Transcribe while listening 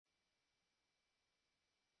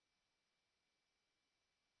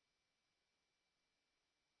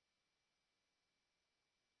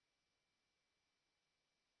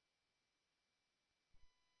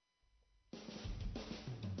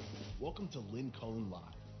Welcome to Lynn Cullen Live,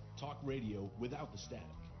 talk radio without the static.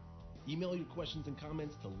 Email your questions and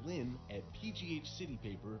comments to lynn at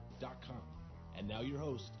pghcitypaper.com. And now your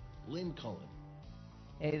host, Lynn Cullen.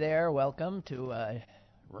 Hey there, welcome to a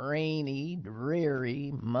rainy,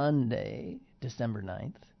 dreary Monday, December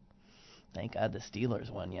 9th. Thank God the Steelers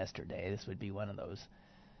won yesterday. This would be one of those,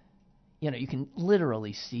 you can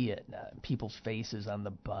literally see it, people's faces on the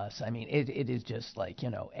bus. I mean, it is just like,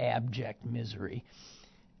 abject misery.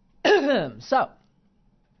 So,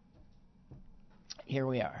 here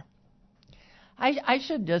we are. I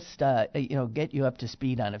should just, get you up to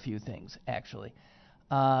speed on a few things, actually.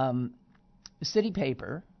 The City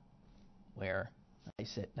Paper, where I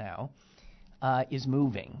sit now, is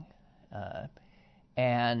moving.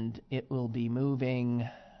 And it will be moving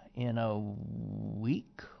in a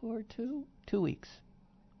week or two? 2 weeks.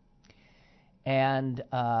 And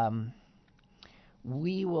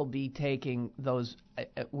we will be taking those.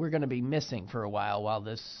 We're going to be missing for a while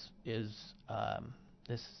this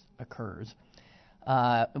occurs.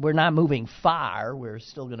 We're not moving far. We're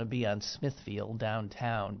still going to be on Smithfield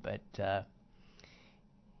downtown, but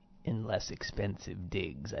in less expensive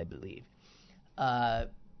digs, I believe,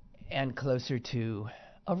 and closer to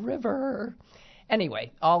a river.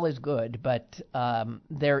 Anyway, all is good, but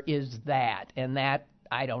there is that, and that.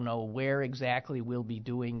 I don't know where exactly we'll be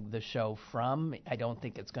doing the show from. I don't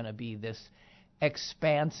think it's going to be this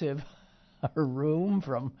expansive room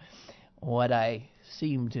from what I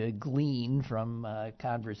seem to glean from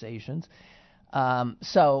conversations.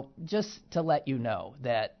 So just to let you know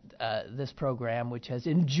that this program, which has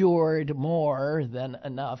endured more than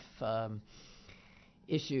enough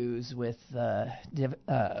issues with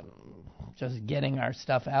just getting our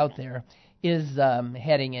stuff out there, is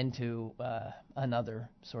heading into another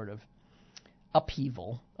sort of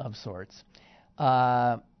upheaval of sorts.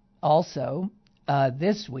 Also,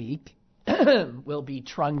 this week will be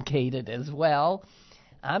truncated as well.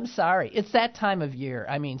 I'm sorry. It's that time of year.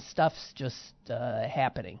 I mean, stuff's just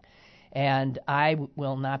happening. And I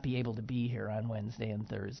will not be able to be here on Wednesday and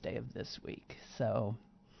Thursday of this week. So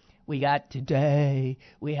we got today,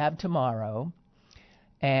 we have tomorrow.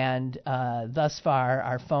 And thus far,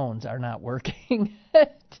 our phones are not working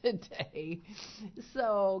today.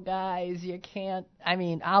 So, guys, you can't. I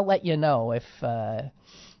mean, I'll let you know if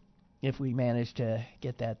we manage to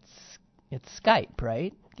get that. It's Skype,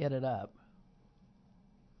 right? Get it up.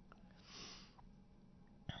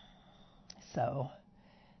 So,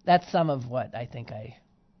 that's some of what I think I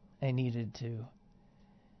needed to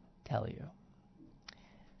tell you.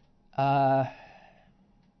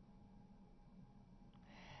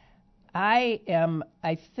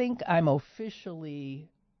 I think I'm officially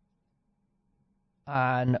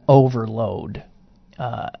on overload.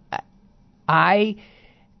 I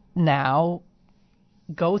now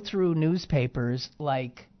go through newspapers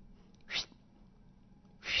like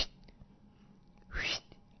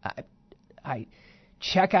I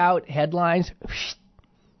check out headlines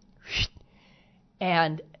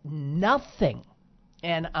and nothing,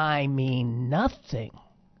 and I mean nothing,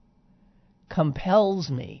 compels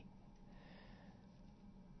me,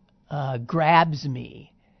 grabs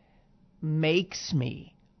me, makes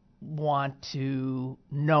me want to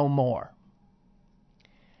know more.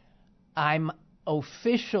 I'm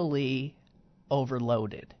officially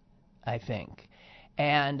overloaded, I think.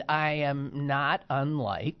 And I am not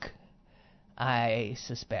unlike, I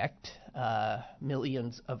suspect,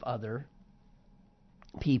 millions of other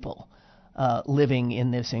people living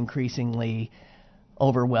in this increasingly,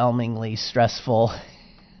 overwhelmingly stressful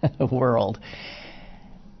world.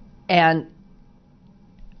 And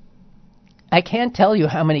I can't tell you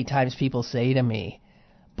how many times people say to me,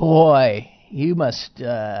 boy, you must, you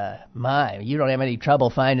don't have any trouble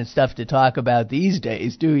finding stuff to talk about these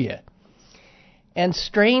days, do you? And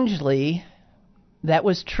strangely, that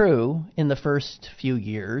was true in the first few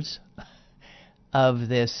years of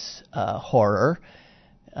this horror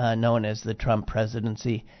known as the Trump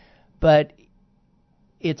presidency. But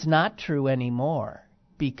it's not true anymore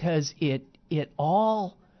because it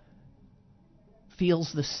all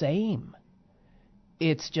feels the same.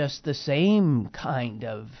 It's just the same kind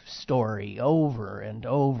of story over and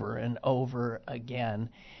over and over again.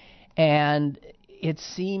 And it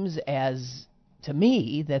seems to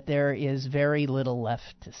me that there is very little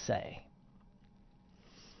left to say,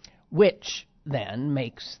 which then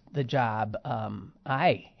makes the job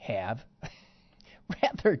I have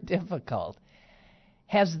rather difficult.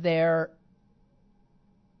 Has there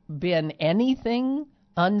been anything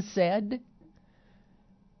unsaid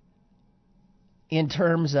in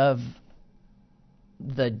terms of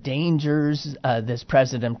the dangers this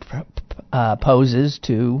president poses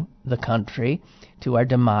to the country, to our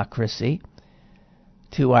democracy,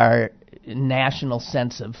 to our national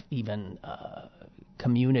sense of even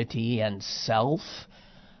community and self.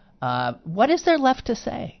 What is there left to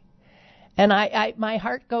say? And my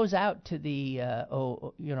heart goes out to the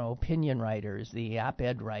opinion writers, the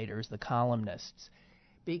op-ed writers, the columnists,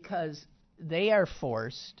 because they are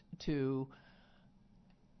forced to,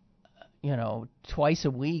 twice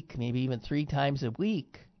a week, maybe even 3 times a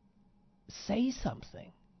week, say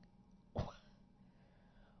something.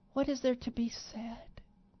 What is there to be said?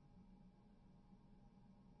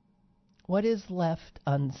 What is left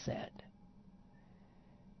unsaid?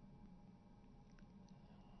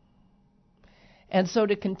 And so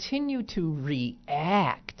to continue to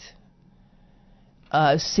react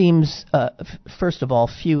seems, first of all,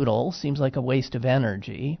 futile, seems like a waste of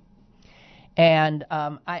energy. And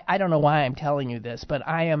I don't know why I'm telling you this, but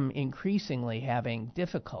I am increasingly having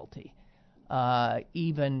difficulty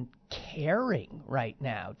even caring right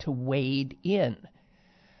now to wade in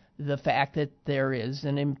the fact that there is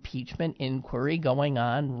an impeachment inquiry going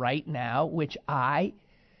on right now, which I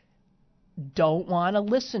don't want to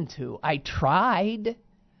listen to. I tried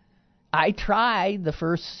the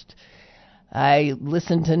first. I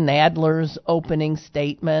listened to Nadler's opening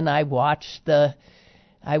statement. I watched the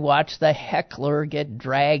heckler get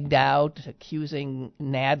dragged out, accusing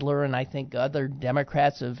Nadler and I think other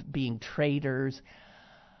Democrats of being traitors.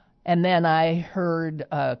 And then I heard,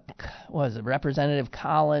 Representative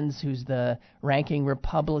Collins, who's the ranking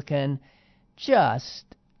Republican, just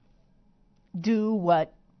do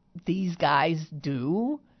what these guys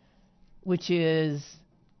do, which is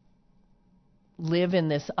live in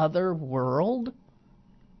this other world,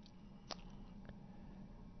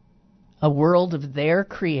 a world of their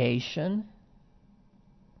creation.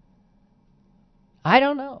 I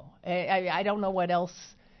don't know. I don't know what else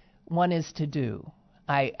one is to do.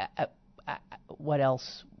 What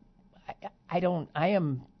else? I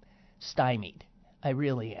am stymied. I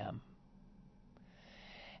really am.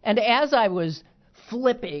 And as I was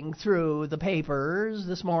flipping through the papers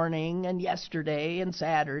this morning and yesterday and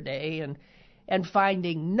Saturday and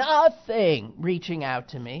finding nothing reaching out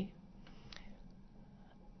to me,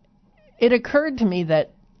 it occurred to me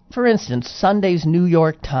that, for instance, Sunday's New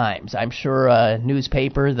York Times, I'm sure a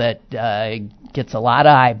newspaper that gets a lot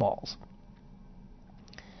of eyeballs.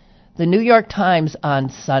 The New York Times on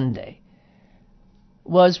Sunday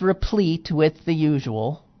was replete with the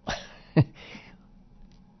usual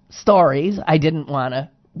stories I didn't want to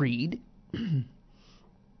read. And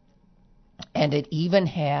it even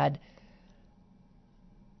had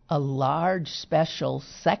a large special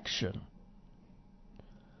section,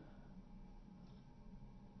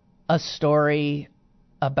 a story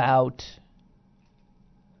about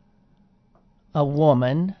a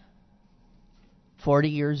woman, 40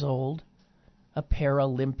 years old, a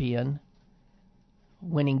Paralympian,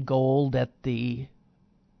 winning gold at the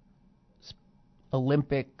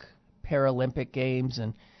Paralympic Games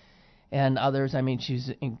and others. I mean,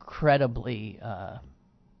 she's incredibly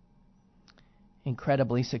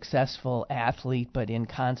successful athlete, but in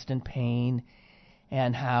constant pain,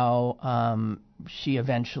 and how she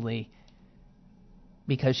eventually,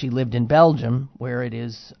 because she lived in Belgium, where it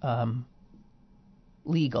is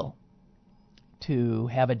legal to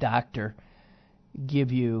have a doctor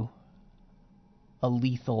give you a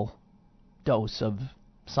lethal dose of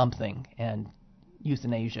something, and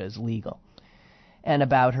euthanasia is legal, and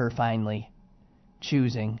about her finally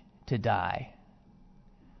choosing to die.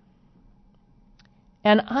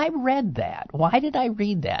 And I read that. Why did I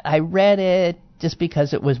read that? I read it just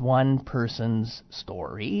because it was one person's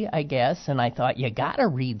story, I guess, and I thought, you gotta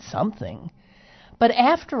read something. But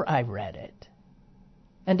after I read it,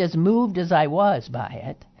 and as moved as I was by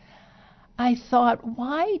it, I thought,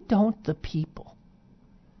 why don't the people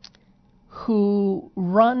who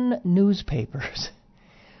run newspapers,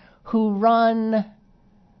 who run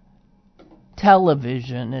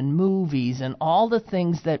television and movies and all the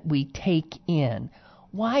things that we take in,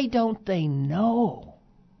 why don't they know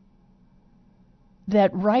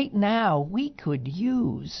that right now we could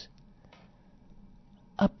use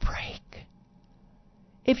a break?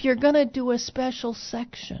 If you're going to do a special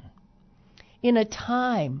section in a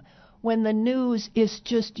time when the news is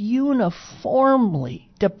just uniformly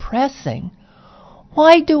depressing,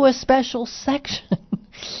 why do a special section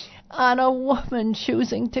on a woman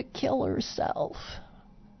choosing to kill herself?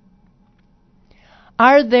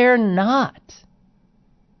 Are there not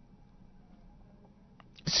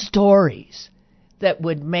stories that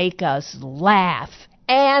would make us laugh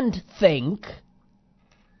and think,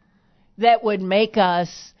 that would make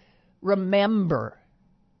us remember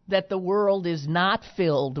that the world is not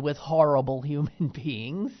filled with horrible human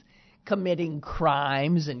beings committing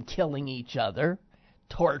crimes and killing each other,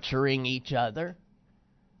 torturing each other.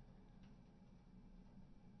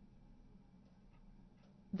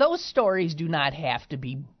 Those stories do not have to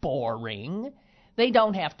be boring. They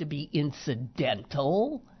don't have to be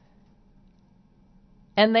incidental.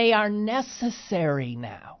 And they are necessary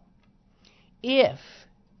now. If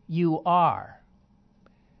you are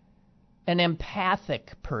an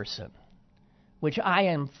empathic person, which I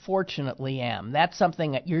unfortunately am, that's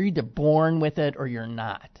something that you're either born with it or you're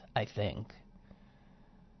not, I think.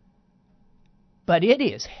 But it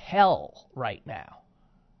is hell right now.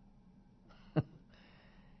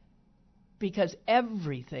 Because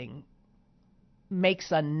everything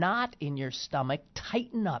makes a knot in your stomach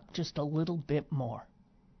tighten up just a little bit more.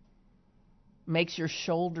 Makes your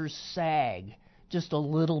shoulders sag just a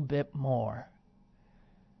little bit more.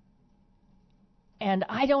 And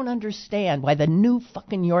I don't understand why the new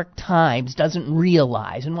fucking York Times doesn't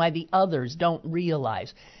realize, and why the others don't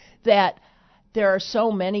realize, that there are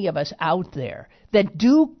so many of us out there that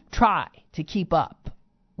do try to keep up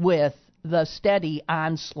with the steady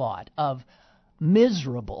onslaught of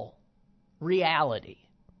miserable reality.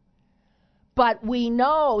 But we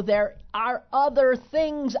know there are other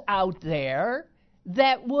things out there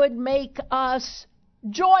that would make us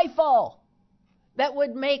joyful, that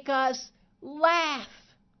would make us laugh.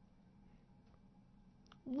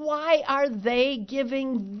 Why are they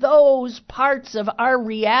giving those parts of our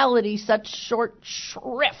reality such short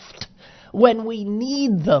shrift when we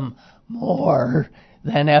need them more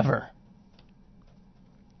than ever?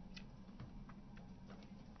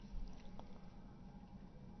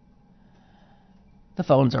 The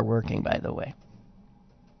phones are working, by the way.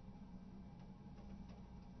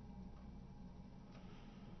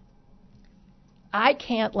 I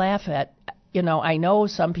can't laugh at, I know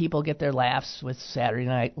some people get their laughs with Saturday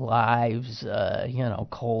Night Live's,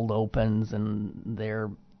 cold opens and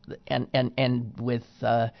with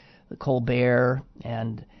Colbert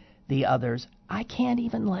and the others. I can't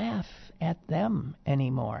even laugh at them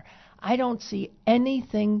anymore. I don't see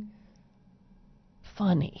anything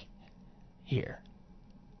funny here.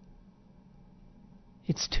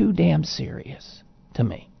 It's too damn serious to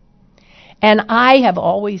me. And I have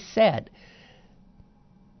always said,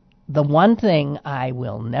 the one thing I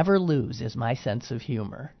will never lose is my sense of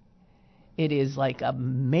humor. It is like a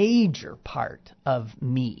major part of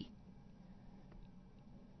me.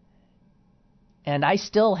 And I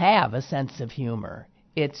still have a sense of humor.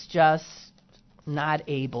 It's just not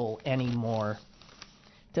able anymore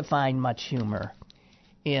to find much humor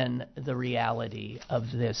in the reality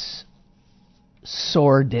of this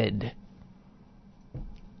sordid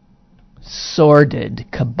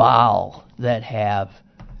cabal that have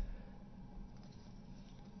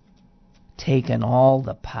taken all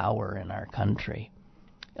the power in our country,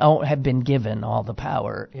 have been given all the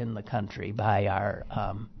power in the country by our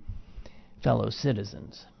fellow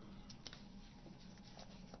citizens.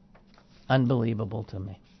 Unbelievable to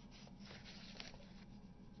me.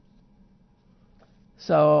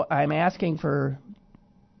 So I'm asking for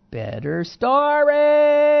better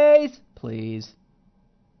stories, please.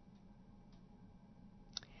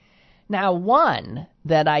 Now, one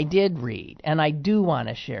that I did read, and I do want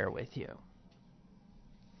to share with you,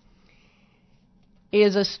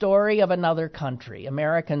 is a story of another country.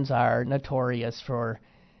 Americans are notorious for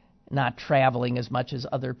not traveling as much as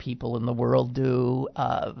other people in the world do,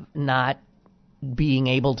 not being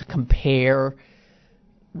able to compare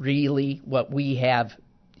really what we have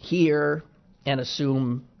here and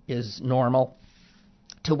assume is normal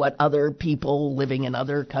to what other people living in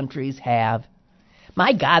other countries have.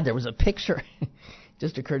 My God, there was a picture,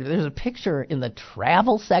 just occurred to me, there's a picture in the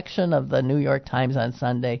travel section of the New York Times on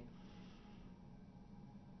Sunday.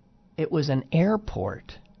 It was an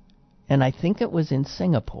airport, and I think it was in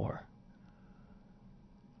Singapore.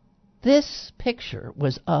 This picture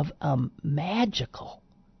was of a magical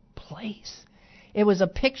place. It was a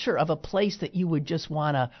picture of a place that you would just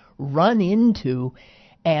want to run into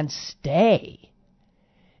and stay.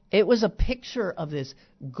 It was a picture of this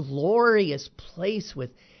glorious place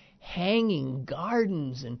with hanging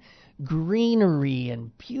gardens and greenery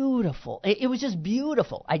and beautiful. It was just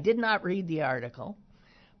beautiful. I did not read the article,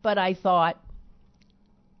 but I thought,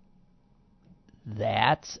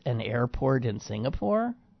 that's an airport in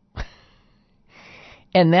Singapore?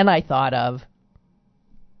 And then I thought of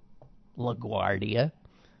LaGuardia,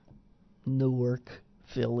 Newark,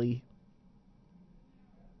 Philly,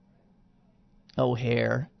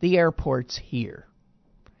 O'Hare, the airports here.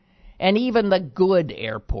 And even the good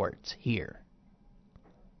airports here.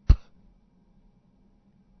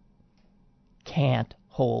 can't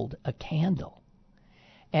hold a candle.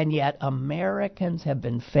 And yet Americans have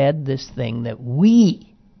been fed this thing that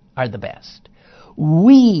we are the best.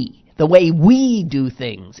 The way we do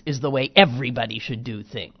things is the way everybody should do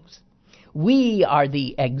things. We are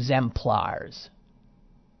the exemplars.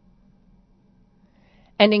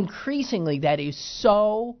 And increasingly that is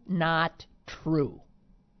so not true.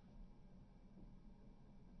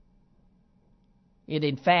 It,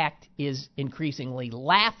 in fact, is increasingly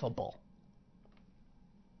laughable.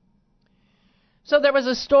 So there was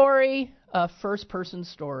a story, a first-person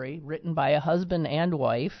story, written by a husband and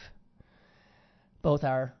wife. Both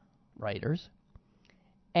are writers.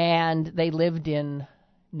 And they lived in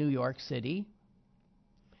New York City.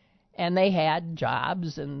 And they had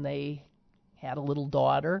jobs, and they had a little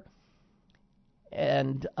daughter.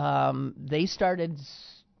 And they started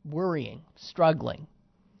worrying, struggling,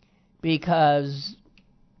 because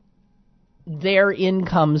their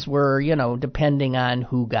incomes were, depending on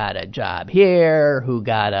who got a job here, who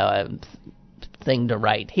got a thing to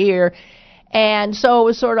write here. And so it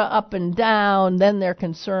was sort of up and down. Then they're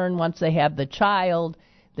concerned once they have the child,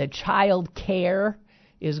 that child care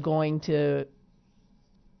is going to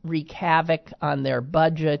wreak havoc on their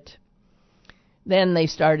budget. Then they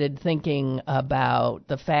started thinking about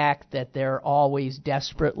the fact that they're always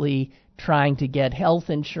desperately trying to get health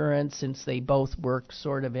insurance, since they both work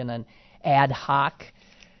sort of in an ad hoc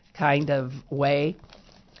kind of way.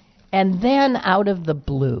 And then out of the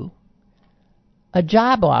blue, a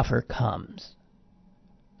job offer comes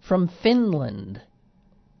from Finland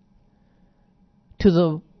to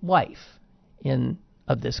the wife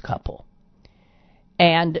of this couple.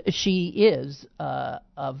 And she is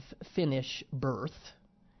of Finnish birth.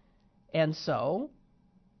 And so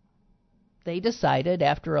they decided,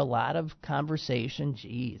 after a lot of conversation,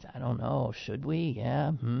 geez, I don't know, should we?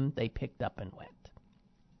 Yeah, they picked up and went.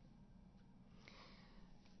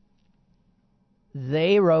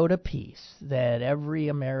 They wrote a piece that every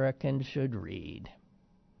American should read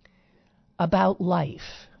about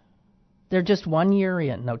life. They're just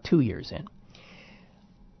 2 years in.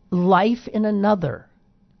 Life in another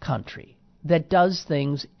country that does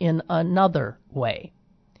things in another way.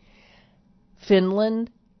 Finland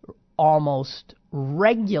almost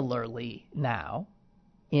regularly now,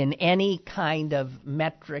 in any kind of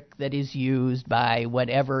metric that is used by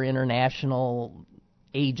whatever international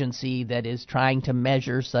agency that is trying to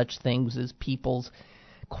measure such things as people's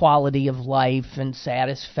quality of life and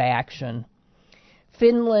satisfaction,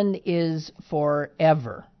 Finland is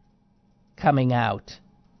forever coming out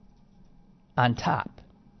on top.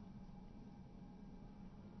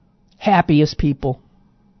 Happiest people,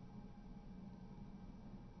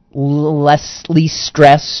 least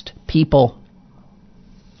stressed people,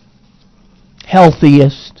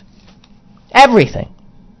 healthiest, everything.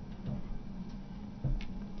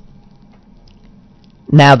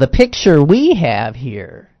 Now, the picture we have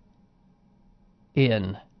here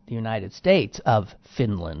in the United States of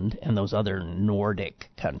Finland and those other Nordic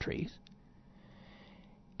countries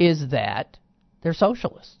is that they're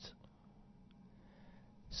socialists.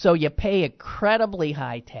 So you pay incredibly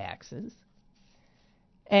high taxes,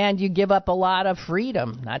 and you give up a lot of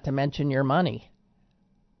freedom, not to mention your money.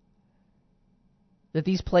 That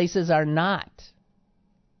these places are not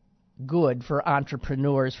good for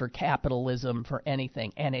entrepreneurs, for capitalism, for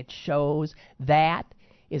anything. And it shows that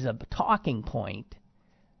is a talking point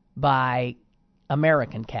by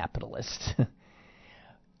American capitalists.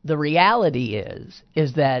 The reality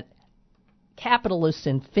is that capitalists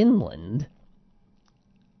in Finland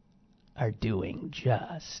are doing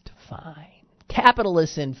just fine.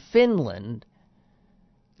 Capitalists in Finland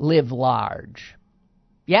live large.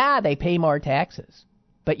 Yeah, they pay more taxes.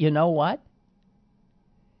 But you know what?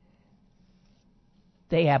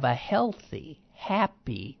 They have a healthy,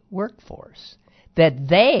 happy workforce that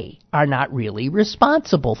they are not really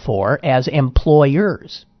responsible for as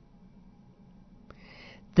employers.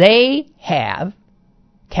 They have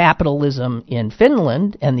capitalism in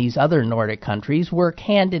Finland and these other Nordic countries work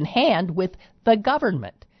hand in hand with the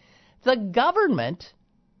government. The government,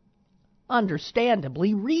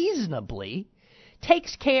 understandably, reasonably,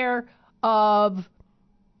 takes care of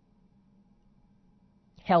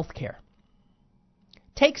health care,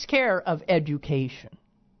 takes care of education,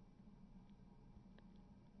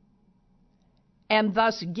 and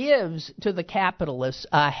thus gives to the capitalists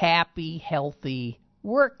a happy, healthy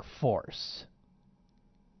workforce.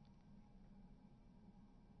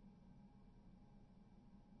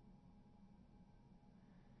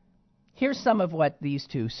 Here's some of what these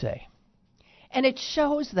two say. And it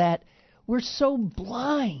shows that we're so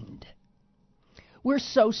blind. We're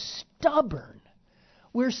so stubborn.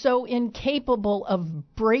 We're so incapable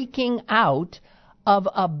of breaking out of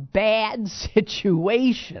a bad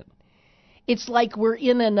situation. It's like we're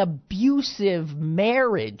in an abusive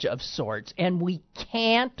marriage of sorts, and we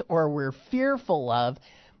can't, or we're fearful of,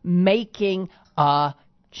 making a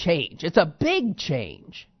change. It's a big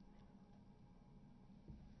change.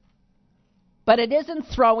 But it isn't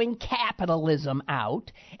throwing capitalism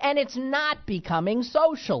out, and it's not becoming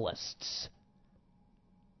socialists.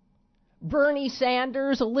 Bernie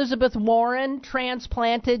Sanders, Elizabeth Warren,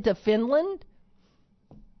 transplanted to Finland,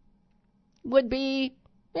 would be,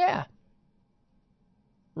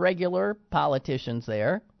 regular politicians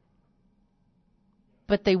there.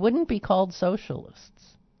 But they wouldn't be called socialists.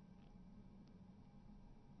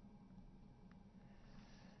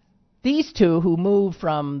 These two, who moved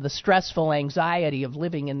from the stressful anxiety of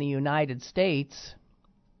living in the United States,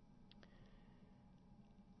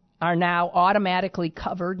 are now automatically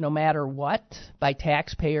covered, no matter what, by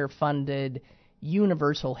taxpayer-funded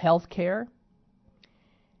universal health care.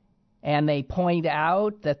 And they point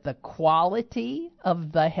out that the quality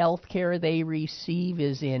of the health care they receive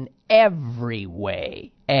is in every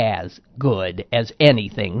way as good as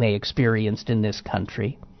anything they experienced in this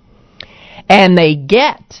country. And they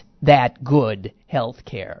get that good health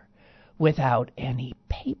care without any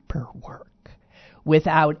paperwork,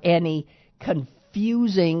 without any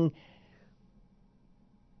confusing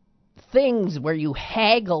things where you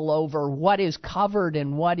haggle over what is covered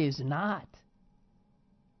and what is not.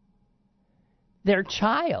 Their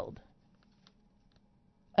child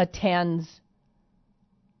attends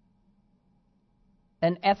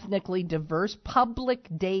an ethnically diverse public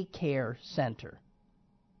daycare center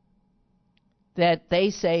that they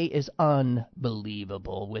say is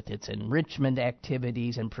unbelievable with its enrichment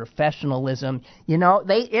activities and professionalism. You know,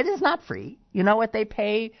 it is not free. You know what they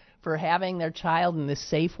pay for having their child in this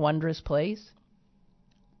safe, wondrous place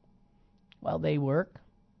while they work?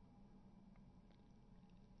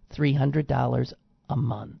 $300 a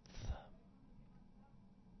month.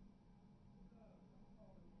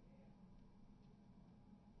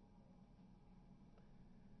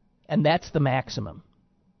 And that's the maximum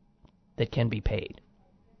that can be paid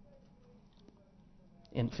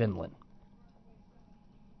in Finland.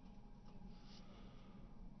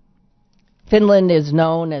 Finland is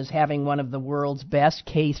known as having one of the world's best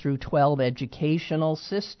K through 12 educational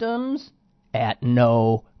systems at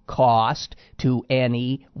no cost to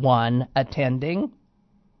anyone attending.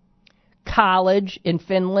 College in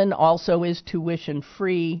Finland also is tuition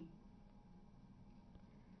free.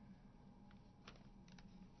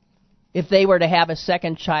 If they were to have a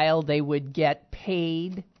second child, they would get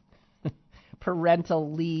paid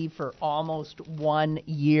parental leave for almost 1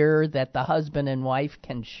 year that the husband and wife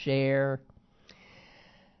can share.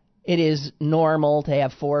 It is normal to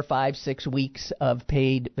have 4, 5, 6 weeks of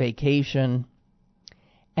paid vacation.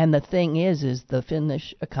 And the thing is the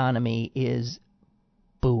Finnish economy is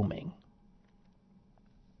booming.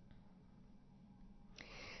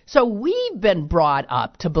 So we've been brought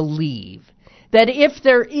up to believe that if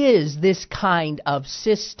there is this kind of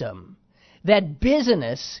system, that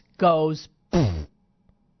business goes poof.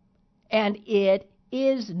 And it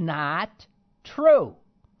is not true.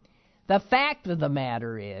 The fact of the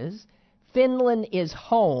matter is, Finland is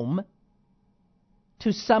home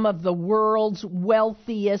to some of the world's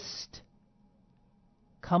wealthiest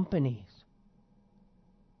companies.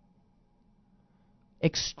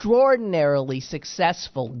 Extraordinarily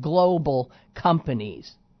successful global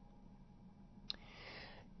companies.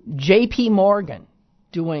 J.P. Morgan,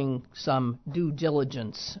 doing some due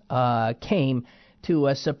diligence, came to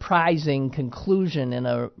a surprising conclusion in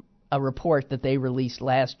a report that they released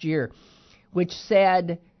last year, which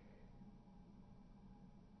said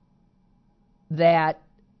that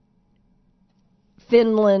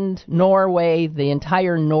Finland, Norway, the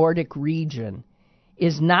entire Nordic region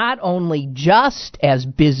is not only just as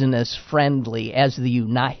business friendly as the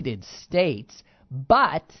United States,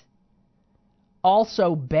 but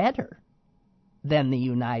also better than the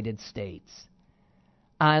United States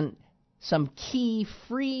on some key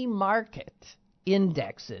free market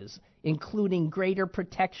indexes, including greater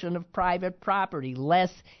protection of private property,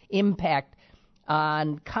 less impact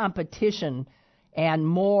on competition, and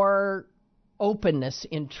more openness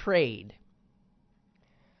in trade.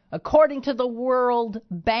 According to the World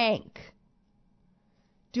Bank,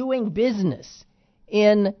 doing business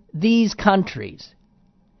in these countries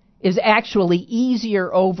is actually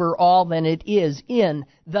easier overall than it is in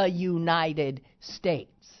the United States.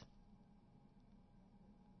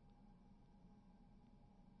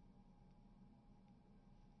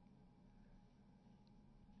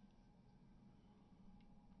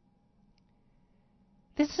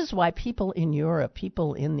 This is why people in Europe,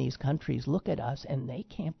 people in these countries look at us and they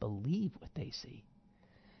can't believe what they see.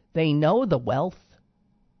 They know the wealth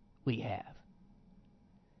we have,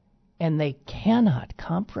 and they cannot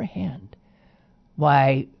comprehend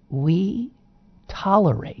why we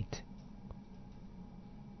tolerate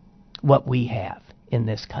what we have in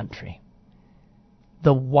this country.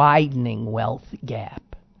 The widening wealth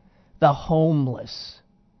gap, the homeless,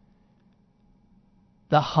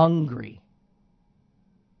 the hungry,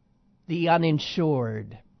 the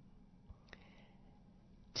uninsured.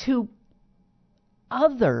 To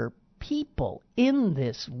other people in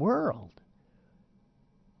this world,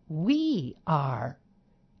 we are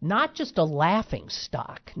not just a laughing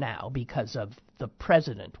stock now because of the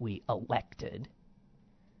president we elected,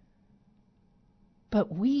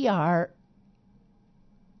 but we are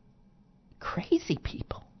crazy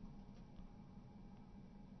people.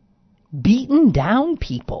 Beaten down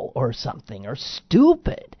people or something, or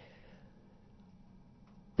stupid,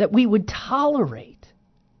 that we would tolerate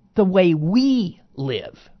the way we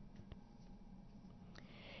live.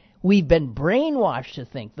 We've been brainwashed to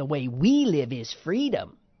think the way we live is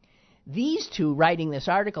freedom. These two writing this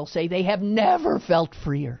article say they have never felt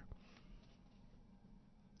freer.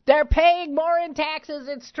 They're paying more in taxes,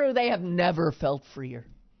 it's true. They have never felt freer.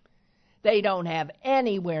 They don't have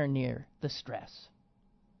anywhere near the stress.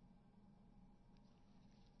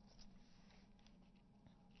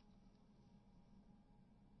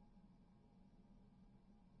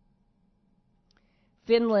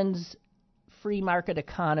 Finland's free market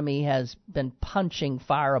economy has been punching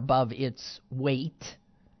far above its weight.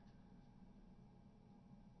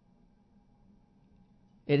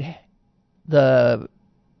 The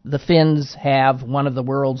Finns have one of the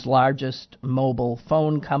world's largest mobile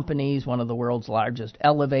phone companies, one of the world's largest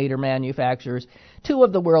elevator manufacturers, two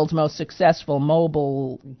of the world's most successful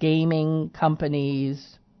mobile gaming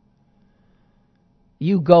companies.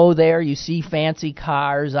 You go there, you see fancy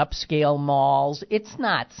cars, upscale malls. It's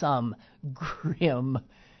not some grim,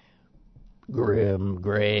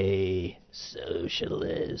 gray,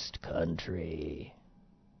 socialist country.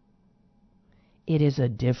 It is a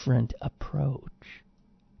different approach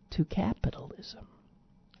to capitalism.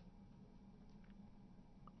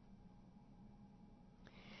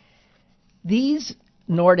 These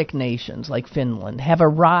Nordic nations, like Finland, have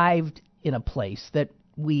arrived in a place that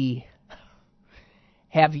we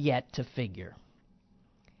have yet to figure.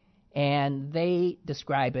 And they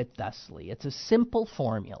describe it thusly. It's a simple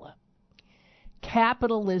formula.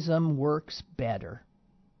 Capitalism works better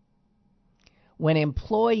when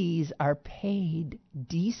employees are paid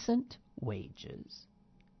decent wages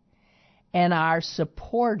and are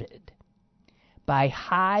supported by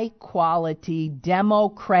high-quality,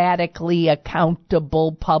 democratically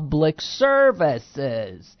accountable public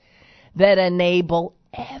services that enable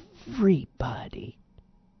everybody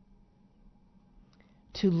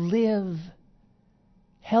to live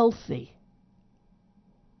healthy,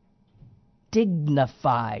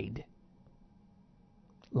 dignified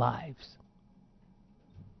lives,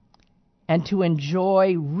 and to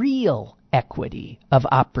enjoy real equity of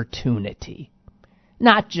opportunity,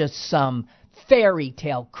 not just some fairy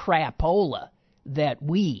tale crapola that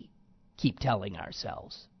we keep telling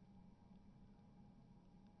ourselves.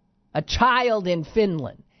 A child in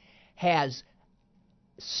Finland has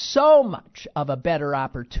so much of a better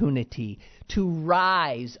opportunity to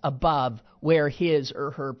rise above where his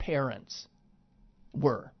or her parents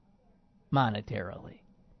were monetarily.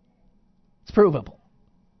 It's provable.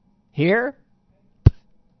 Here,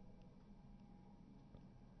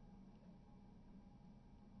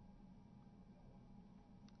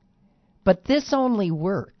 but this only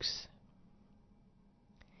works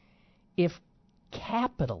if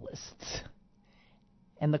capitalists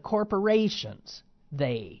and the corporations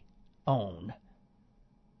they own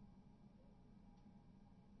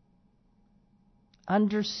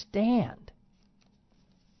understand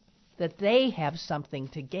that they have something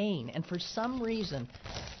to gain. And for some reason,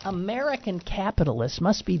 American capitalists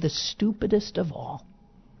must be the stupidest of all,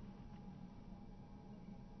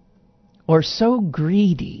 or so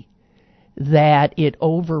greedy that it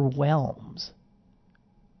overwhelms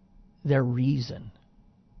their reason.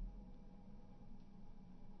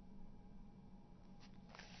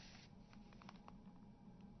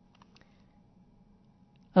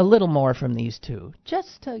 A little more from these two,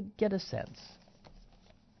 just to get a sense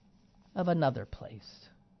of another place.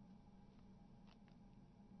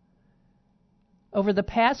 Over the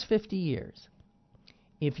past 50 years,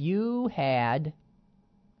 if you had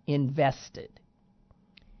invested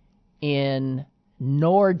in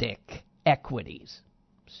Nordic equities,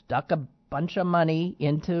 stuck a bunch of money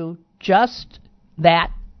into just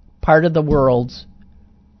that part of the world's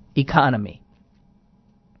economy,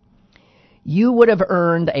 you would have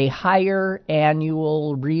earned a higher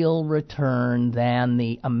annual real return than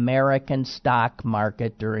the American stock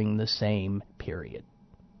market during the same period.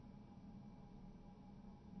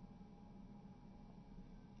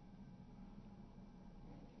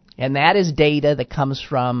 And that is data that comes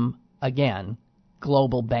from, again,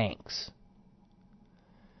 global banks.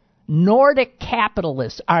 Nordic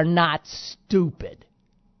capitalists are not stupid.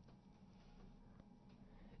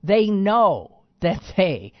 They know that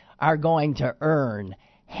they are going to earn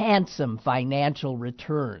handsome financial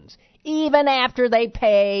returns, even after they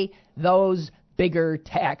pay those bigger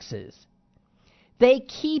taxes. They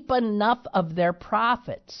keep enough of their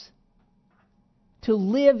profits to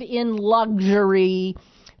live in luxury,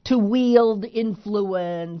 to wield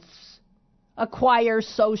influence, acquire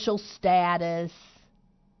social status.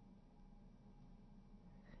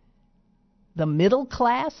 The middle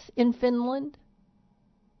class in Finland,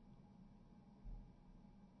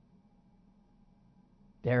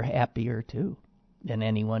 they're happier too than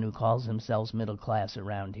anyone who calls themselves middle class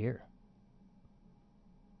around here.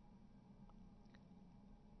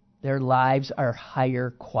 Their lives are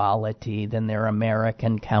higher quality than their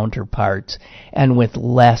American counterparts, and with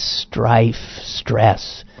less strife,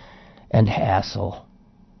 stress, and hassle.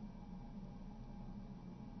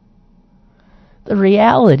 The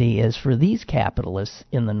reality is, for these capitalists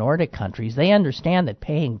in the Nordic countries, they understand that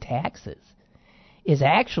paying taxes is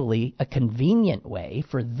actually a convenient way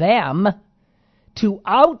for them to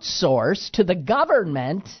outsource to the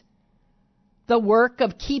government the work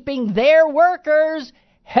of keeping their workers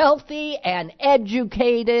healthy and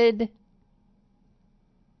educated,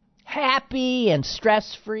 happy and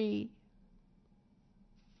stress-free.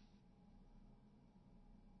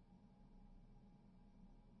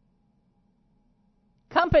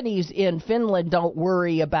 Companies in Finland don't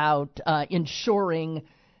worry about ensuring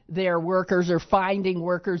their workers or finding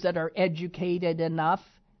workers that are educated enough.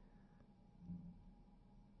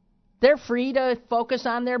 They're free to focus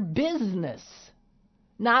on their business,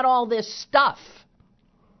 not all this stuff.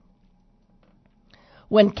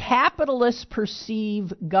 When capitalists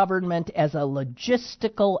perceive government as a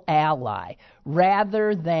logistical ally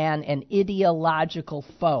rather than an ideological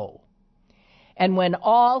foe, and when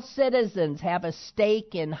all citizens have a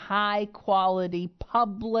stake in high-quality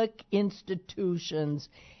public institutions,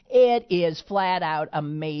 it is flat out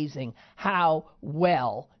amazing how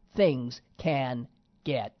well things can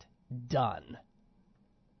get done.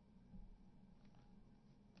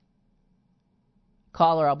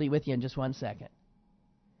 Caller, I'll be with you in just 1 second.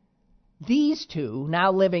 These two,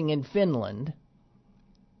 now living in Finland,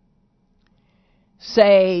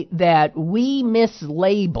 say that we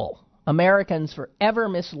mislabel, Americans forever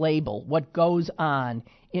mislabel what goes on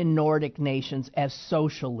in Nordic nations as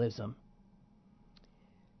socialism.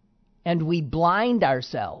 And we blind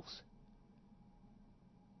ourselves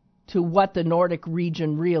to what the Nordic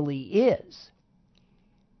region really is.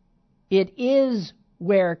 It is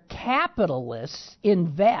where capitalists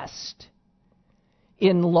invest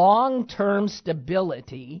in long-term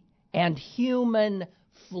stability and human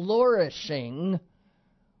flourishing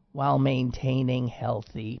while maintaining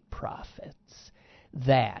healthy profits.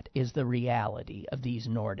 That is the reality of these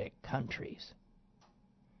Nordic countries.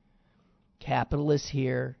 Capitalists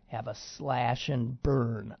here have a slash and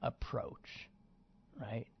burn approach,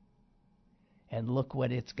 right? And look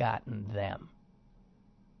what it's gotten them.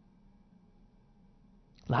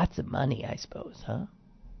 Lots of money, I suppose, huh?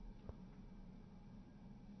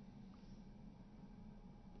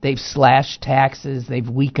 They've slashed taxes, they've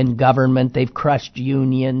weakened government, they've crushed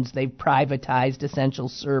unions, they've privatized essential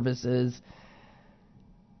services,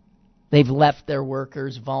 they've left their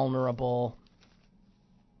workers vulnerable.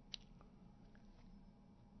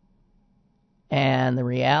 And the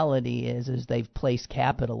reality is they've placed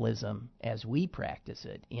capitalism, as we practice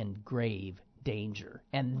it, in grave danger.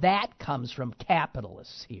 And that comes from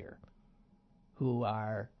capitalists here who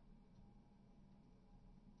are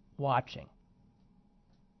watching.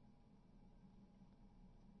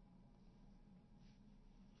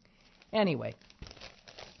 Anyway,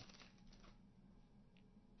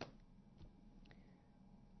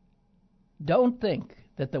 don't think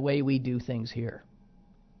that the way we do things here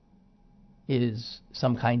is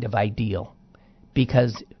some kind of ideal,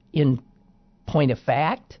 because in point of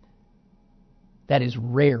fact, that is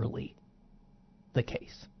rarely the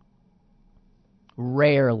case.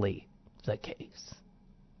 Rarely the case.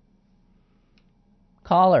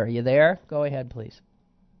 Caller, are you there? Go ahead, please.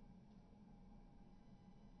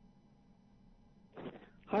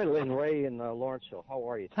 Hi, Lynn, Ray in Lawrenceville. How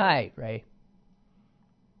are you today? Hi, Ray.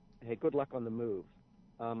 Hey, good luck on the move.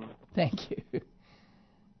 Thank you.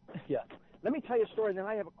 Yeah. Let me tell you a story, and then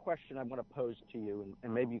I have a question I want to pose to you,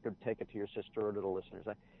 and maybe you could take it to your sister or to the listeners.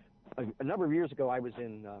 A number of years ago, I was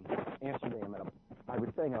in Amsterdam, and I was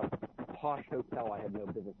staying in a posh hotel I had no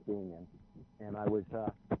business being in, and I was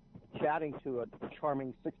chatting to a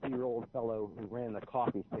charming 60-year-old fellow who ran the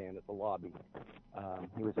coffee stand at the lobby.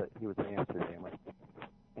 He was an Amsterdamer,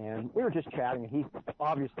 and we were just chatting, and he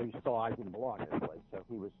obviously saw I didn't belong in this place, so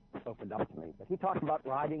he was opened up to me. But he talked about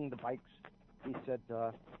riding the bikes. He said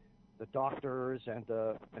the doctors and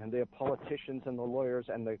the politicians and the lawyers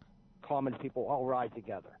and the common people all ride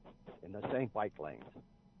together in the same bike lanes.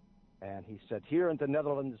 And he said, here in the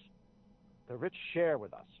Netherlands, the rich share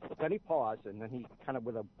with us. But then he paused, and then he kind of,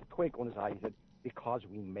 with a twinkle in his eye, he said, because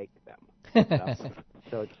we make them. You know?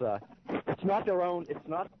 So it's not their own. It's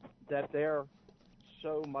not that they're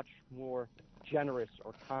so much more generous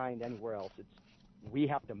or kind anywhere else. It's we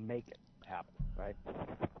have to make it happen, right?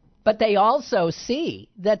 But they also see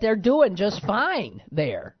that they're doing just fine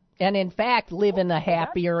there, and in fact live in a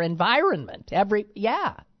happier environment. Well,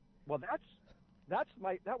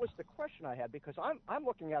 that was the question I had, because I'm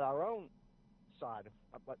looking at our own side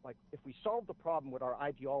of, like, if we solve the problem, would our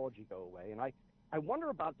ideology go away? And I wonder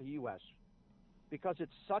about the U.S. because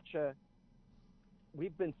it's such a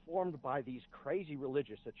we've been formed by these crazy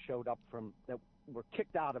religious that showed up that were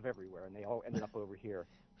kicked out of everywhere, and they all ended up over here.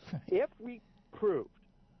 If we proved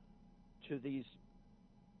to these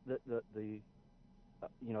the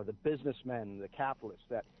businessmen, the capitalists,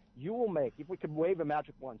 that you will make, if we could wave a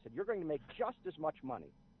magic wand, said you're going to make just as much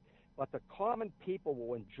money, but the common people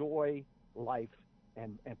will enjoy life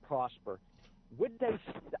and prosper, would they?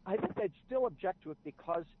 I think they'd still object to it,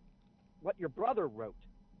 because what your brother wrote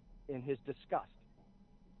in his disgust,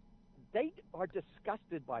 they are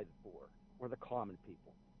disgusted by the poor or the common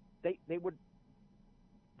people. They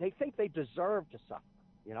think they deserve to suffer,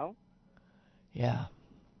 you know? Yeah.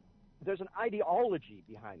 There's an ideology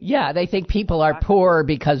behind it. Yeah, they think people are poor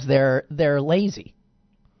because they're lazy.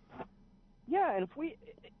 Yeah, and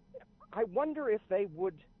I wonder if they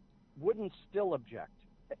wouldn't still object.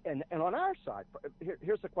 And on our side,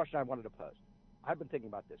 here's the question I wanted to pose. I've been thinking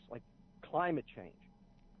about this, like climate change.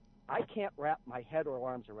 I can't wrap my head or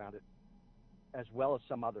arms around it as well as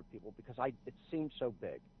some other people, because it seems so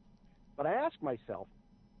big. But I ask myself,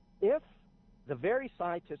 if the very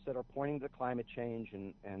scientists that are pointing to climate change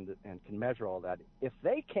and can measure all that, if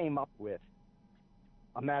they came up with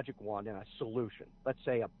a magic wand and a solution, let's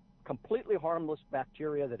say a completely harmless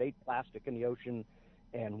bacteria that ate plastic in the ocean,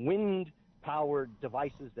 and wind-powered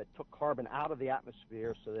devices that took carbon out of the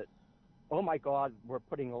atmosphere, so that, oh my God, we're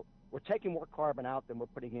taking more carbon out than we're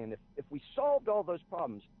putting in. If we solved all those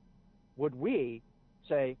problems, would we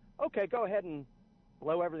say, okay, go ahead and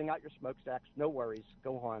blow everything out your smokestacks, no worries,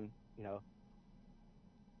 go on, you know?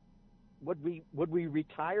 Would we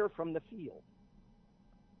retire from the field?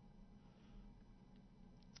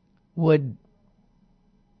 Would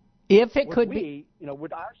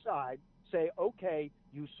our side say, okay,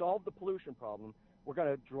 you solved the pollution problem, we're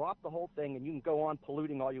going to drop the whole thing, and you can go on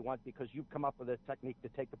polluting all you want because you've come up with a technique to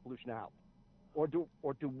take the pollution out? Or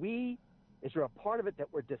is there a part of it that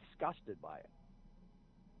we're disgusted by it?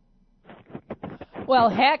 Well,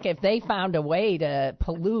 heck, if they found a way to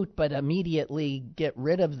pollute but immediately get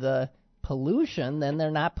rid of the pollution, then they're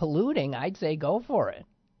not polluting. I'd say go for it.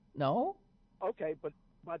 No? Okay, but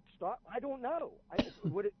stop. I don't know.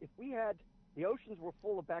 If we had the oceans were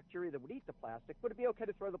full of bacteria that would eat the plastic, would it be okay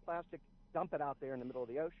to throw the plastic, dump it out there in the middle of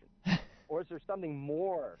the ocean? Or is there something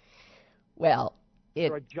more? Well, is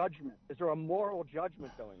there a judgment? Is there a moral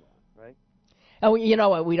judgment going on, right? Oh, you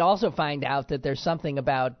know, we'd also find out that there's something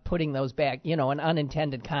about putting those back, an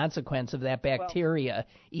unintended consequence of that bacteria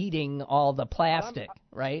eating all the plastic,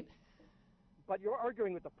 right? But you're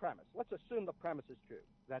arguing with the premise. Let's assume the premise is true,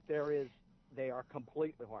 that they are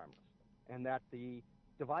completely harmless, and that the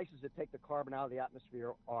devices that take the carbon out of the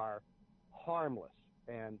atmosphere are harmless.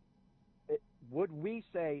 And would we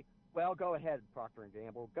say, well, go ahead, Procter &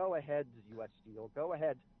 Gamble, go ahead, U.S. Steel, go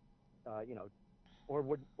ahead,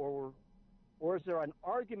 or is there an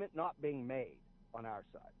argument not being made on our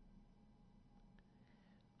side?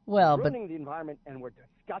 Well, we're ruining the environment, and we're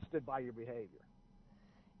disgusted by your behavior.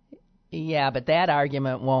 Yeah, but that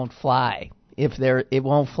argument won't fly. It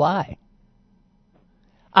won't fly.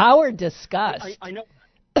 Our disgust. I know.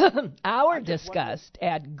 Our disgust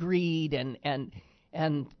at greed and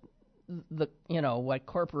the what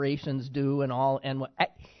corporations do and all and what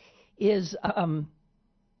is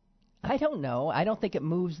I don't know. I don't think it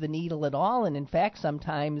moves the needle at all, and in fact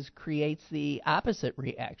sometimes creates the opposite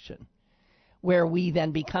reaction. where we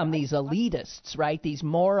then become these elitists, right? These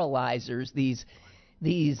moralizers, these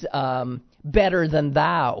better than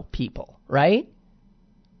thou people, right?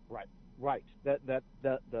 Right. The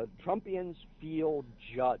Trumpians feel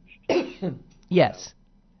judged. Yes.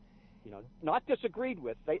 Not disagreed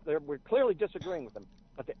with. We're clearly disagreeing with them,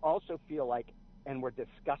 but they also feel like, and we're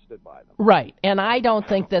disgusted by them. Right, and I don't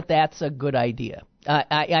think that that's a good idea.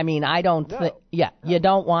 I mean, I don't think. Yeah, you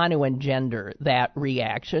don't want to engender that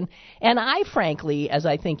reaction. And I, frankly, as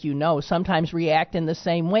I think you know, sometimes react in the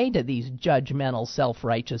same way to these judgmental,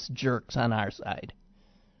 self-righteous jerks on our side.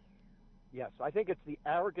 Yes, I think it's the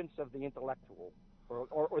arrogance of the intellectual,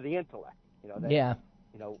 or the intellect.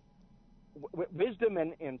 Wisdom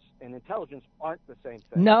and intelligence aren't the same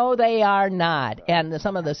thing. No, they are not. And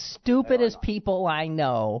some of the stupidest people I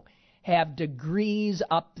know have degrees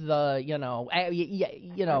up the,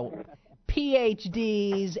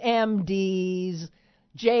 PhDs, MDs,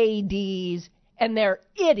 JDs, and they're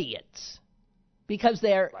idiots because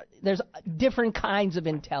there's different kinds of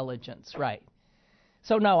intelligence, right?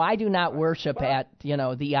 So no, I do not worship at, the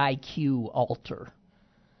IQ altar.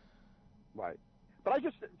 Right. But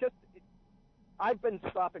I've been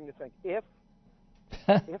stopping to think, if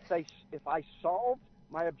I solved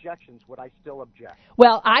my objections, would I still object?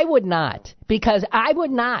 Well, I would not, because I would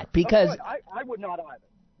not either.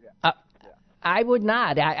 Yeah. I would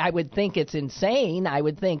not. I would think it's insane. I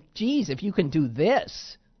would think, geez, if you can do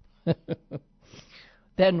this,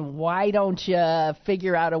 then why don't you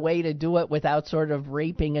figure out a way to do it without sort of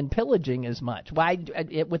raping and pillaging as much? Why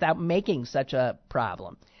without making such a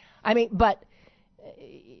problem? I mean, but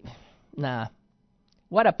nah.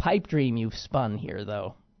 What a pipe dream you've spun here,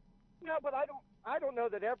 though. No, but I don't know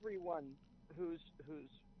that everyone who's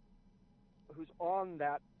on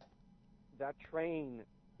that train,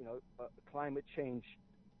 climate change,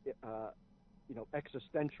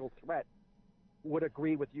 existential threat, would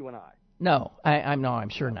agree with you and I. No, I'm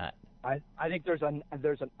sure not. I think there's an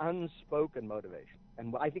unspoken motivation,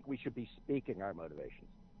 and I think we should be speaking our motivations.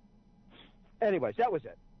 Anyways, that was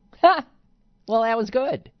it. Well, that was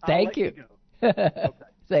good. Thank you. Okay.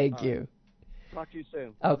 Thank you. Talk to you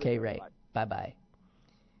soon. Okay, Ray. Bye-bye.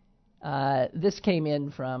 This came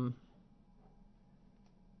in from...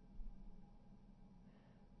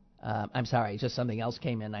 I'm sorry, just something else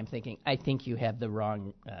came in. I'm thinking, I think you have the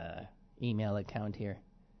wrong email account here.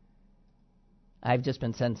 I've just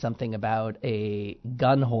been sent something about a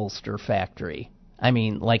gun holster factory. I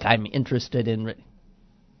mean, like I'm interested in...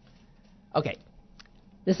 Okay.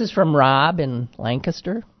 This is from Rob in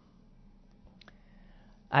Lancaster.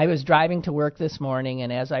 I was driving to work this morning,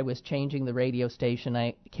 and as I was changing the radio station,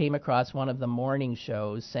 I came across one of the morning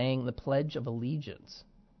shows saying the Pledge of Allegiance.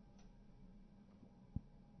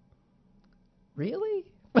 Really?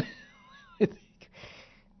 What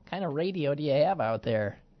kind of radio do you have out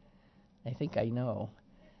there? I think I know.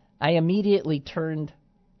 I immediately turned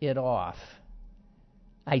it off.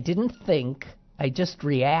 I didn't think, I just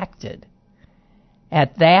reacted.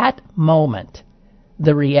 At that moment,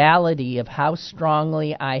 the reality of how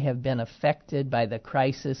strongly I have been affected by the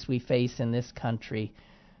crisis we face in this country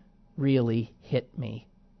really hit me.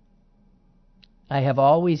 I have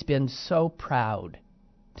always been so proud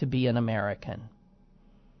to be an American.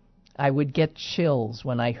 I would get chills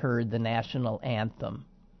when I heard the national anthem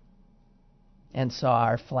and saw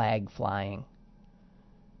our flag flying.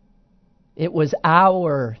 It was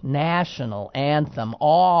our national anthem,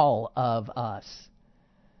 all of us.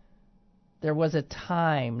 There was a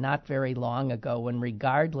time not very long ago when,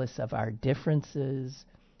 regardless of our differences,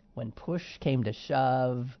 when push came to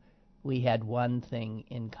shove, we had one thing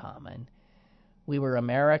in common. We were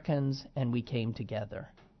Americans and we came together.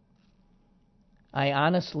 I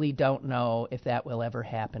honestly don't know if that will ever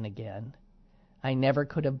happen again. I never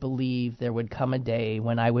could have believed there would come a day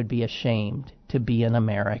when I would be ashamed to be an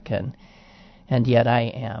American, and yet I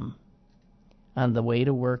am. On the way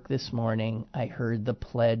to work this morning, I heard the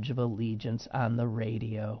Pledge of Allegiance on the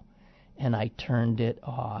radio, and I turned it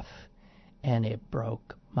off, and it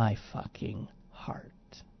broke my fucking heart.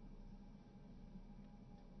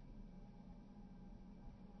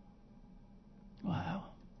 Wow.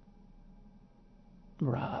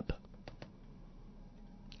 Rob,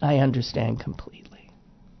 I understand completely.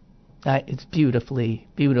 It's beautifully,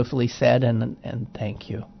 beautifully said, and thank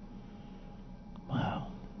you. Wow.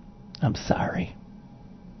 I'm sorry.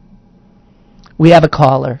 We have a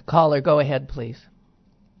caller. Caller, go ahead, please.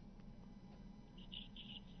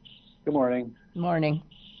 Good morning. Good morning.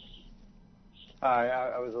 Hi,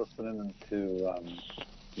 I was listening to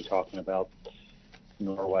you talking about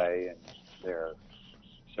Norway and their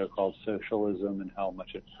so-called socialism and how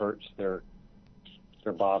much it hurts their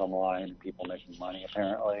their bottom line and people making money,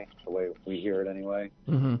 apparently, the way we hear it anyway.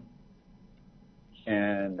 Mm-hmm.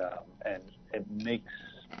 And it makes,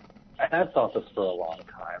 and I've thought this for a long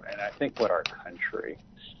time, and I think what our country,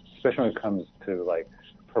 especially when it comes to like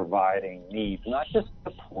providing needs, not just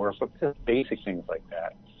the poor, but just basic things like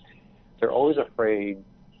that, they're always afraid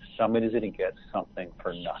somebody's going to get something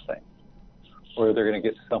for nothing, or they're going to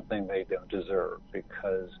get something they don't deserve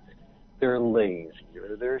because they're lazy,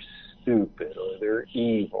 or they're stupid, or they're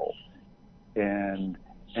evil, and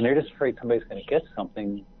they're just afraid somebody's going to get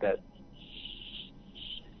something that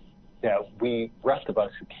we, rest of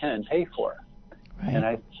us who can, pay for.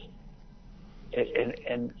 Right.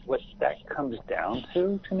 And what that comes down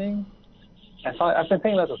to me, I've been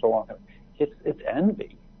thinking about this for a long time. It's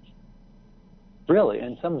envy, really,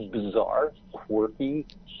 in some bizarre, quirky,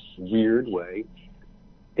 weird way.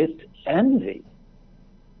 It's envy.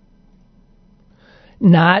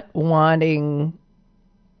 Not wanting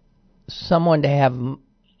someone to have.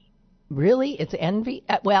 Really? It's envy?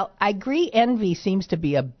 Well, I agree envy seems to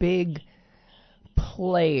be a big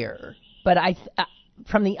player. But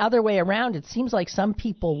from the other way around, it seems like some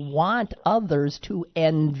people want others to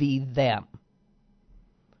envy them.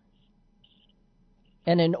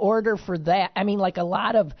 And in order for that, I mean, like a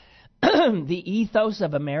lot of the ethos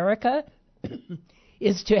of America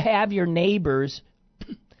is to have your neighbors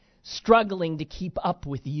struggling to keep up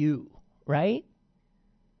with you, right?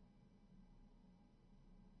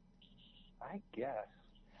 I guess.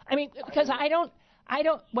 I mean, because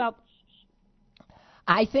well,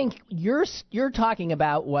 I think you're talking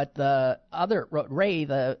about what the other Ray,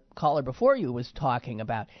 the caller before you, was talking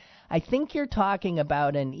about. I think you're talking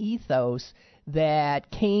about an ethos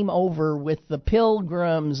that came over with the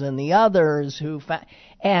Pilgrims and the others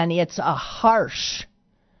and it's a harsh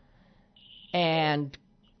and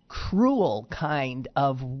cruel kind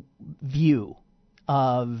of view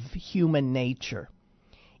of human nature.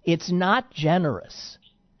 It's not generous.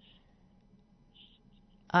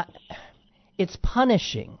 It's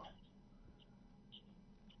punishing.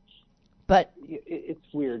 But it's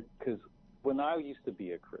weird because when I used to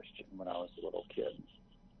be a Christian, when I was a little kid,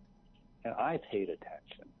 and I paid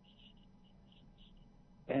attention,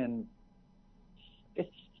 and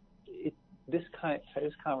this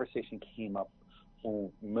conversation came up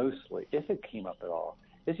mostly, if it came up at all,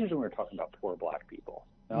 it's usually when we're talking about poor black people.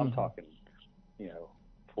 Now I'm talking,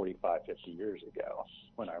 45, 50 years ago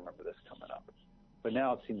when I remember this coming up. But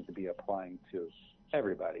now it seems to be applying to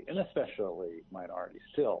everybody, and especially minorities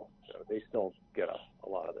still. So they still get a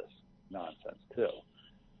lot of this nonsense too.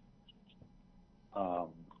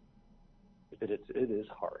 But it is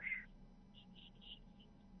harsh.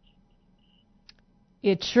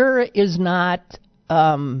 It sure is not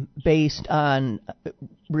based on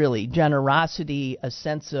really generosity, a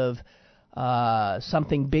sense of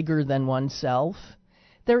something bigger than oneself.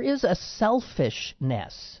 There is a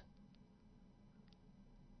selfishness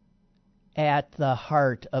at the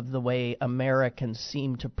heart of the way Americans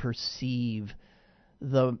seem to perceive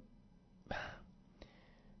the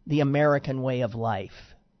American way of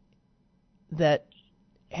life that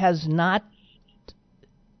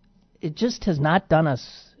it just has not done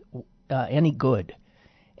us any good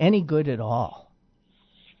at all.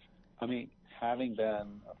 I mean, having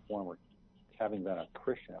been a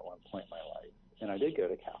Christian at one point in my life, and I did go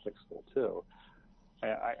to Catholic school too,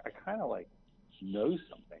 I kind of like know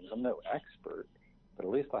some things. I'm no expert, but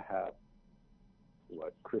at least I have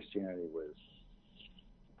what Christianity was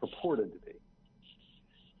purported to be.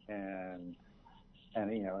 And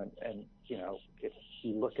if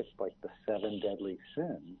you look at like the 7 deadly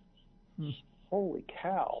sins, holy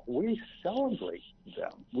cow, we celebrate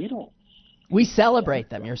them. We celebrate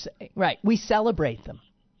them, you're saying. Right, we celebrate them.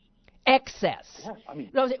 Excess. Yeah, I mean,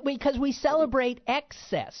 because we celebrate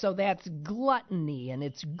excess. So that's gluttony and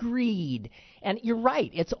it's greed. And you're right,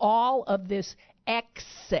 it's all of this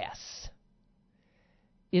excess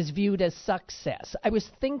is viewed as success. I was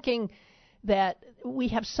thinking that we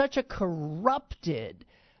have such a corrupted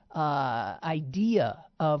idea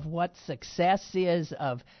of what success is,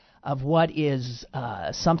 of what is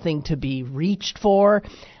something to be reached for.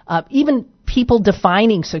 Even people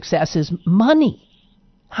defining success as money.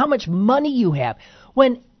 How much money you have.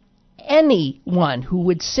 When anyone who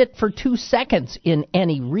would sit for 2 seconds in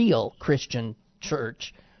any real Christian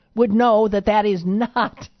church would know that that is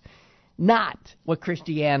not what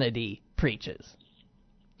Christianity preaches.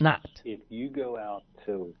 Not. If you go out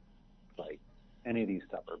to like any of these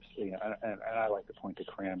suburbs, and I like to point to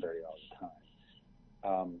Cranberry all the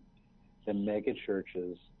time, the mega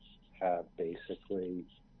churches have basically,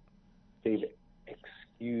 they've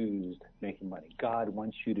excused making money. God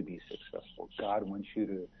wants you to be successful. God wants you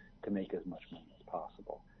to make as much money as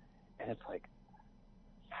possible. And it's like,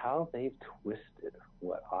 how they've twisted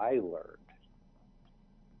what I learned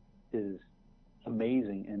is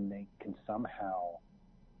amazing, and they can somehow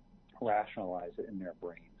rationalize it in their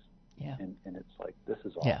brains. Yeah. And it's like, this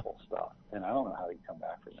is awful stuff. And I don't know how you come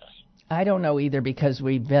back from this. I don't know either, because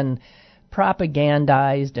we've been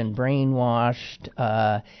propagandized and brainwashed,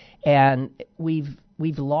 and we've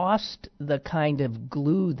lost the kind of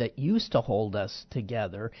glue that used to hold us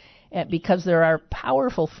together, because there are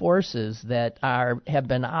powerful forces that have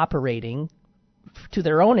been operating to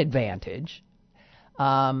their own advantage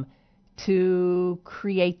to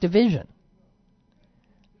create division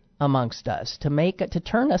amongst us, to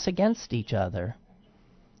turn us against each other.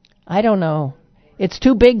 I don't know. It's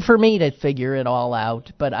too big for me to figure it all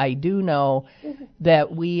out, but I do know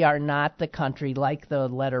that we are not the country, like the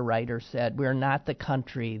letter writer said, we're not the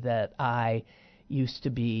country that I used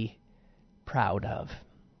to be proud of.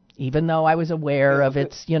 Even though I was aware of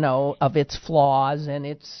its, of its flaws and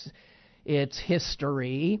its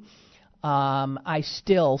history, I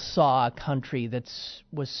still saw a country that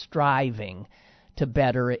was striving to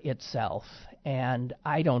better itself, and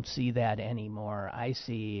I don't see that anymore. I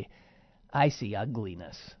see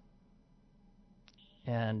ugliness.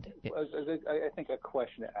 And I think a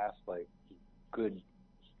question to ask, like, good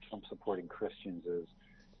Trump-supporting Christians is,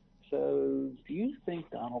 so do you think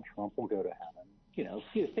Donald Trump will go to heaven?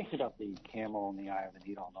 He was thinking about the camel in the eye of the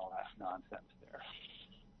needle and all that nonsense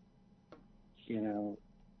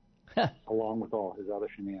there. Along with all his other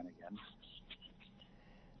shenanigans.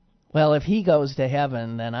 Well, if he goes to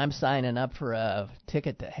heaven, then I'm signing up for a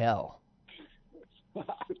ticket to hell.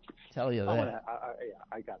 Tell you that.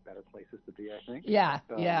 I got better places to be, I think.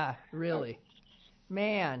 Yeah, really.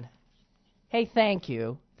 Man. Hey, thank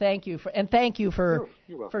you. Thank you for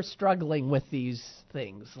struggling with these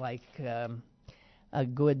things, like a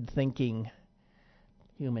good thinking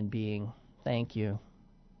human being. Thank you.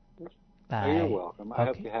 Bye. Oh, you're welcome. Okay. I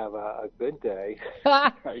hope you have a good day.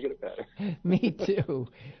 Try to get it better. Me too.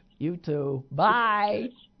 You too.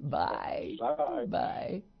 Bye. Bye. Bye.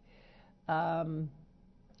 Bye.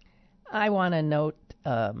 I want to note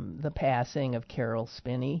the passing of Carol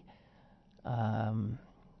Spinney,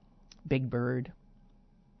 Big Bird,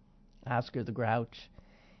 Oscar the Grouch.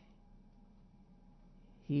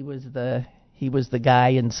 He was the guy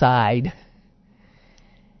inside.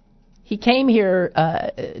 He came here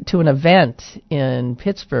to an event in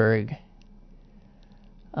Pittsburgh.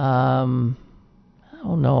 I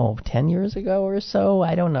don't know, 10 years ago or so.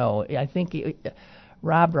 I don't know. I think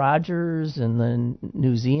Rob Rogers and the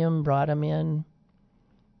Newseum brought him in.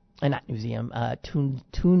 Not Newseum,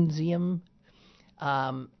 Toonseum.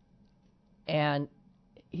 And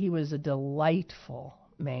he was a delightful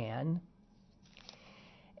man.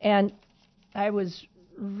 And I was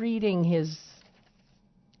reading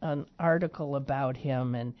an article about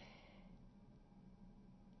him, and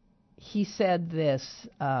he said this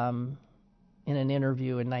in an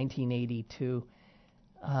interview in 1982.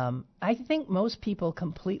 I think most people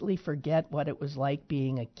completely forget what it was like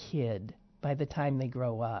being a kid by the time they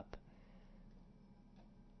grow up.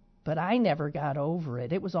 But I never got over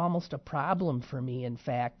it. It was almost a problem for me, in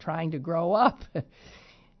fact, trying to grow up.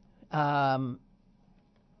 And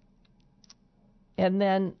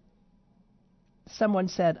then someone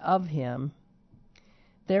said of him,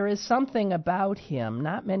 there is something about him,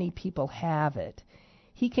 not many people have it.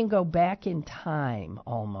 He can go back in time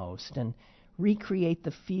almost and recreate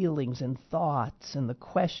the feelings and thoughts and the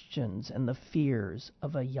questions and the fears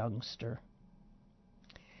of a youngster.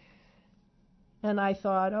 And I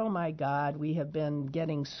thought, oh my God, we have been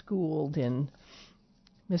getting schooled in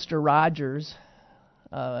Mr. Rogers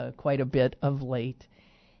quite a bit of late.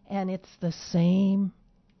 And it's the same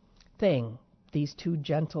thing, these two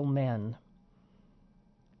gentle men.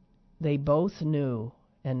 They both knew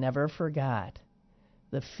and never forgot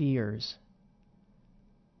the fears,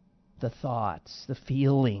 the thoughts, the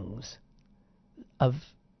feelings of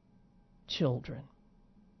children.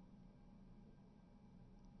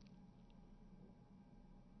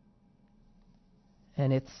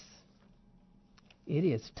 And it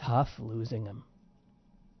is tough losing them.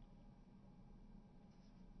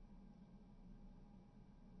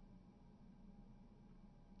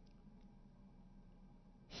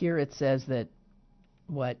 Here it says that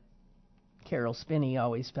what Carol Spinney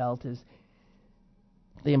always felt is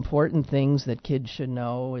the important things that kids should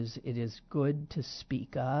know is it is good to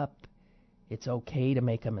speak up. It's okay to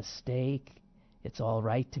make a mistake. It's all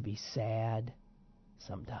right to be sad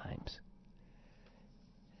sometimes.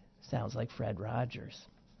 Sounds like Fred Rogers.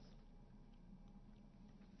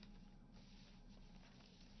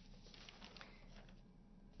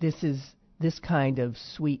 this kind of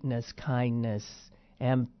sweetness, kindness,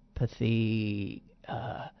 empathy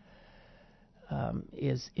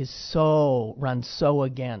runs so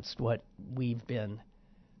against what we've been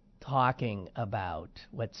talking about,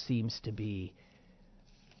 what seems to be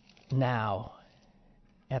now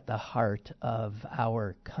at the heart of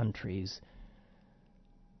our country's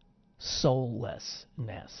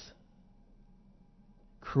soullessness,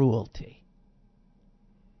 cruelty.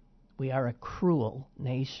 We are a cruel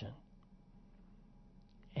nation,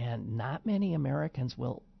 and not many Americans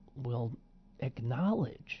will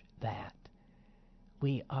acknowledge that.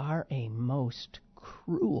 We are a most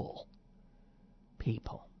cruel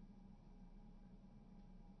people.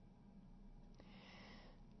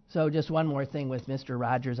 So just one more thing with Mr.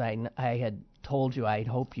 Rogers. I had told you I'd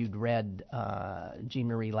hope you'd read Jean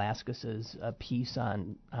Marie Lascus's piece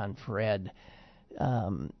on Fred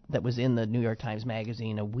that was in the New York Times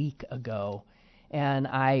Magazine a week ago. And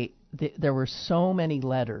there were so many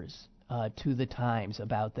letters to the Times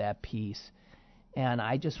about that piece. And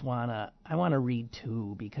I just want to read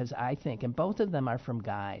two, because I think, and both of them are from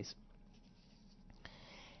guys,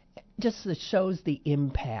 just that shows the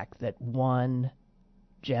impact that one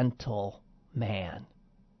gentle man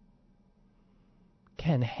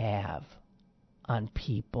can have on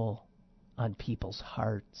people, on people's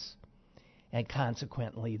hearts, and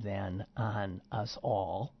consequently then on us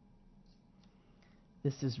all.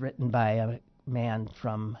 This is written by a man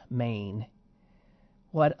from Maine.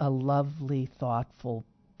 What a lovely, thoughtful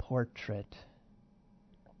portrait.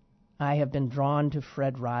 I have been drawn to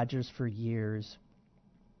Fred Rogers for years.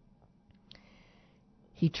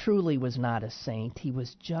 He truly was not a saint. He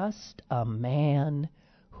was just a man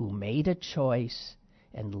who made a choice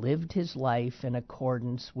and lived his life in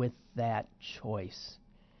accordance with that choice.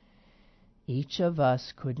 Each of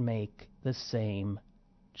us could make the same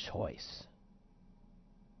choice.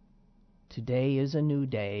 Today is a new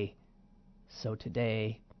day, so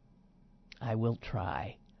today I will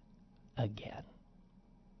try again.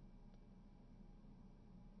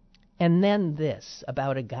 And then this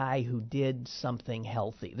about a guy who did something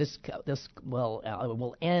healthy. This will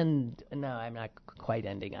end. No, I'm not quite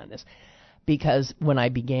ending on this, because when I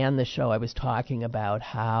began the show, I was talking about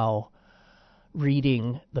how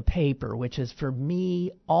reading the paper, which has for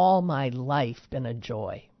me all my life been a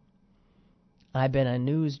joy. I've been a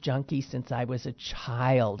news junkie since I was a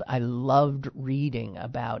child. I loved reading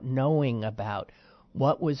about, knowing about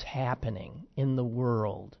what was happening in the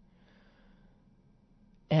world.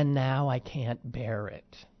 And now I can't bear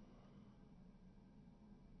it.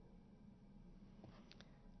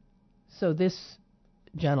 So this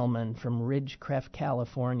gentleman from Ridgecrest,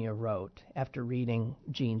 California wrote, after reading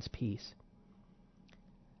Jean's piece,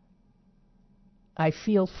 I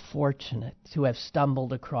feel fortunate to have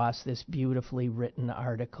stumbled across this beautifully written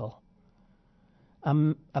article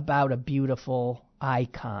about a beautiful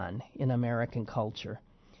icon in American culture.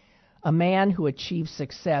 A man who achieved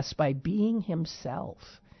success by being himself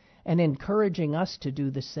and encouraging us to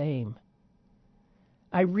do the same.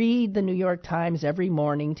 I read the New York Times every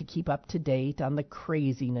morning to keep up to date on the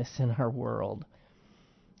craziness in our world.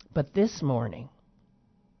 But this morning,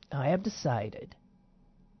 I have decided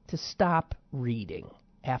to stop reading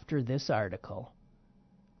after this article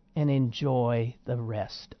and enjoy the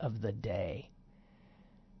rest of the day,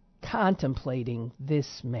 contemplating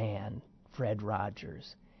this man, Fred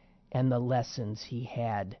Rogers, and the lessons he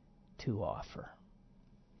had to offer.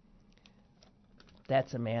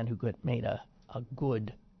 That's a man who made a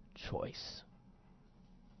good choice.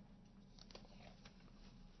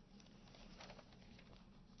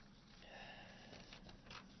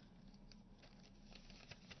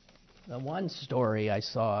 The one story I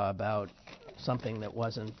saw about something that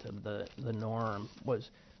wasn't the norm was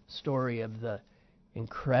a story of the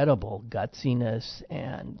incredible gutsiness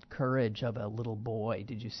and courage of a little boy.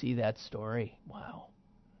 Did you see that story? Wow.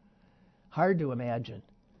 Hard to imagine.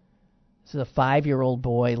 This is a 5-year-old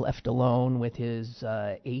boy left alone with his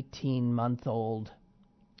 18-month-old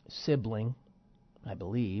sibling, I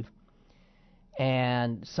believe,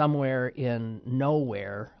 and somewhere in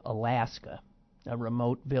nowhere, Alaska, a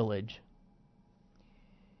remote village,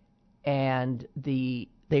 and they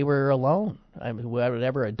were alone. I mean,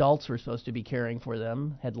 whatever adults were supposed to be caring for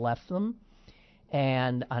them had left them,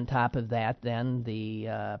 and on top of that, then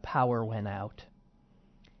the power went out,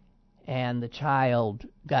 and the child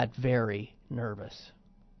got very nervous.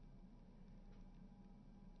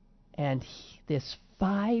 And this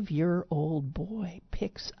 5-year-old boy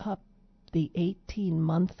picks up the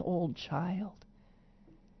 18-month-old child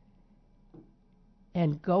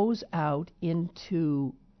and goes out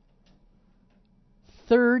into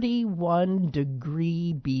 31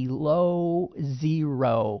 degree below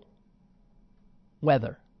zero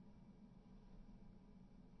weather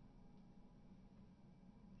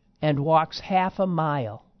and walks half a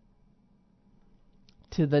mile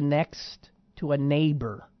to a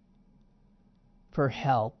neighbor for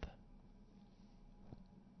help.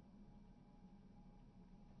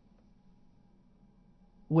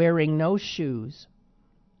 Wearing no shoes,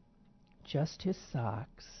 just his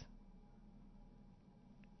socks,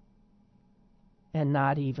 and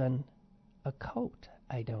not even a coat,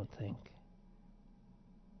 I don't think.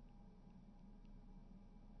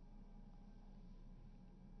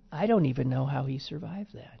 I don't even know how he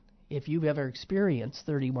survived that. If you've ever experienced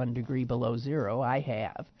 31 degree below zero, I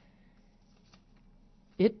have.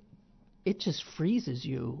 It just freezes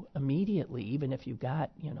you immediately, even if you've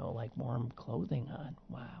got, like warm clothing on.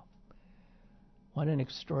 Wow. What an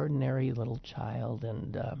extraordinary little child,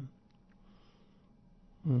 and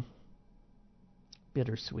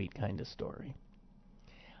bittersweet kind of story.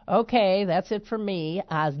 Okay, that's it for me.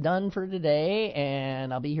 I's done for today,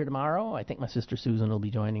 and I'll be here tomorrow. I think my sister Susan will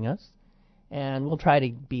be joining us, and we'll try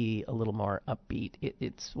to be a little more upbeat.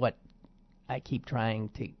 It's what I keep trying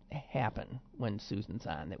to happen when Susan's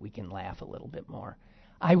on, that we can laugh a little bit more.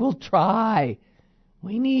 I will try.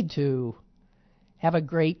 We need to. Have a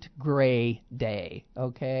great gray day,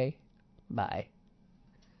 okay? Bye.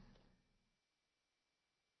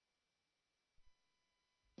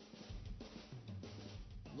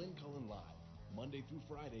 Lynn Cullen Live, Monday through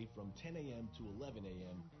Friday from 10 a.m. to 11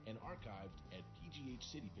 a.m. and archived at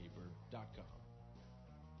pghcitypaper.com.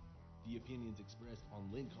 The opinions expressed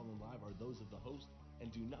on Lynn Cullen Live are those of the host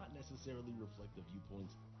and do not necessarily reflect the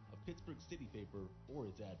viewpoints of Pittsburgh City Paper or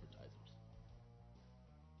its advertisers.